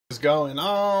going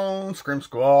on, Skrimp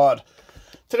Squad?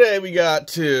 Today we got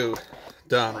two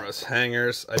Donruss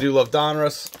hangers. I do love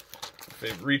Donruss, my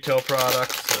favorite retail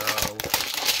product, so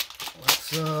let's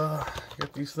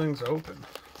get these things open.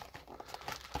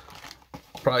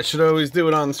 Probably should always do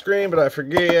it on the screen, but I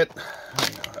forget. I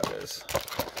know how it is.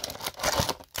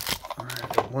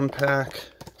 Alright, one pack.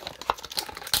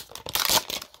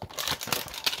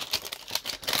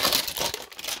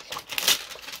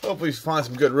 Hopefully find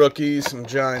some good rookies, some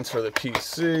giants for the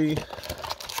PC.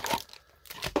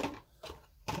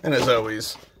 And as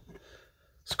always,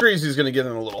 Screezy's going to give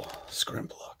him a little Skrimp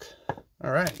look.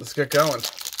 Alright, let's get going.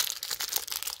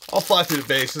 I'll fly through the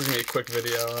base. This is going to be a quick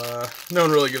video. No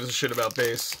one really gives a shit about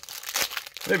base.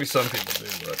 Maybe some people do,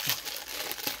 but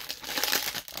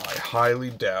I highly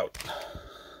doubt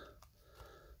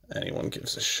anyone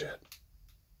gives a shit.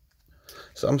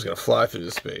 So I'm just going to fly through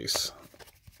this base.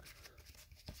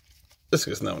 Just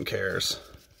because no one cares.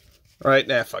 Alright,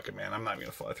 nah, fuck it, man. I'm not even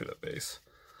going to fly through that base.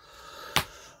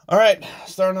 Alright,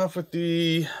 starting off with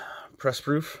the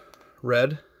press-proof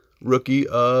red rookie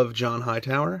of John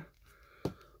Hightower.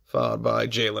 Followed by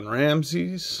Jalen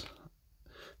Ramsey's,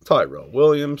 Tyrell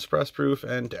Williams, press-proof,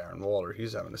 and Darren Waller.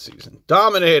 He's having a season.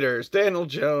 Dominators, Daniel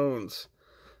Jones.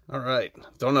 Alright,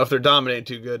 don't know if they're dominating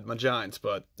too good, my Giants,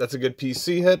 but that's a good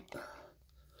PC hit.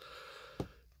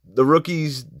 The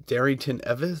rookies, Darrington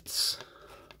Evans,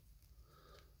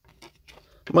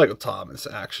 Michael Thomas,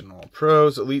 Action All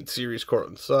Pros, Elite Series,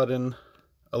 Cortland Sutton,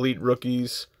 Elite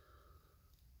Rookies,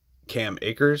 Cam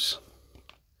Akers,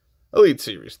 Elite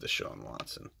Series, Deshaun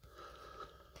Watson.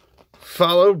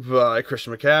 Followed by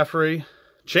Christian McCaffrey,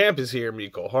 Champ is here,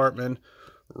 Mecole Hardman,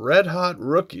 Red Hot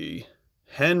Rookie,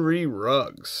 Henry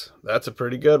Ruggs. That's a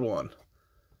pretty good one.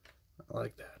 I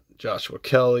like that. Joshua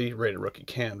Kelly, Rated Rookie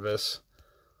Canvas.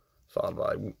 Followed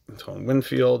by Tony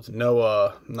Winfield,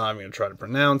 Noah, I'm not even going to try to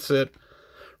pronounce it,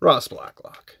 Ross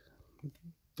Blacklock,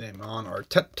 Damon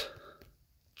Artette,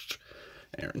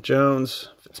 Aaron Jones,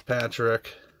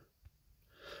 Fitzpatrick,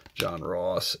 John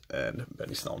Ross, and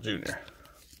Benny Snell Jr.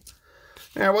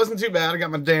 Yeah, it wasn't too bad. I got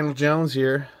my Daniel Jones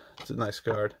here. It's a nice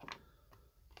card.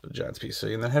 The Giants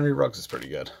PC. And then Henry Ruggs is pretty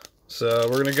good. So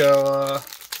we're going to go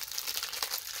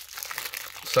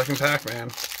second pack, man.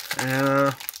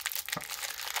 And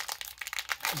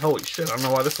holy shit, I don't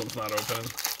know why this one's not opening.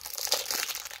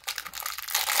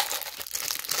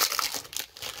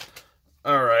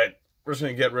 Alright, we're just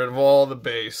going to get rid of all the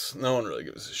base. No one really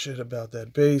gives a shit about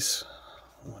that base.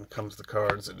 When it comes to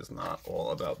cards, it is not all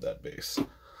about that base.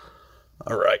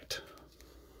 Alright.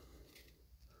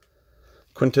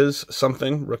 Quintez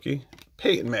something, rookie.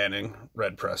 Peyton Manning,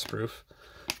 red press proof.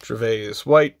 Tre'Davious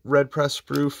White, red press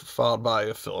proof, followed by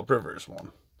a Phillip Rivers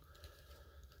one.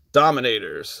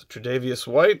 Dominators, Tre'Davious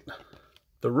White.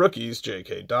 The rookies,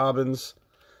 J.K. Dobbins.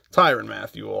 Tyrann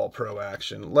Mathieu, All-Pro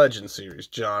Action. Legend Series,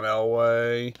 John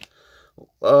Elway.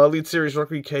 Elite Series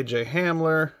rookie, K.J.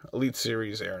 Hamler. Elite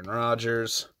Series, Aaron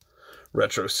Rodgers.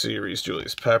 Retro Series,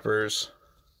 Julius Peppers.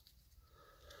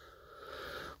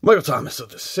 Michael Thomas of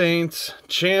the Saints.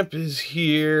 Champ is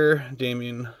here.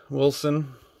 Damian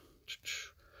Wilson.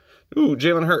 Ooh,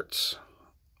 Jalen Hurts.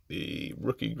 The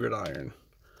rookie gridiron.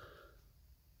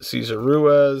 Cesar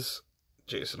Ruiz,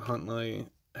 Jason Huntley,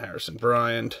 Harrison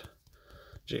Bryant,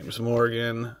 James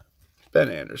Morgan, Ben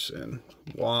Anderson,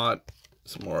 Watt,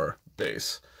 some more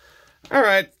base.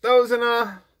 Alright,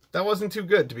 that wasn't too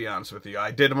good, to be honest with you. I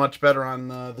did much better on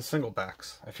the single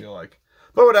packs, I feel like.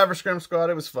 But whatever, Skrimp Squad,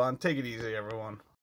 it was fun. Take it easy, everyone.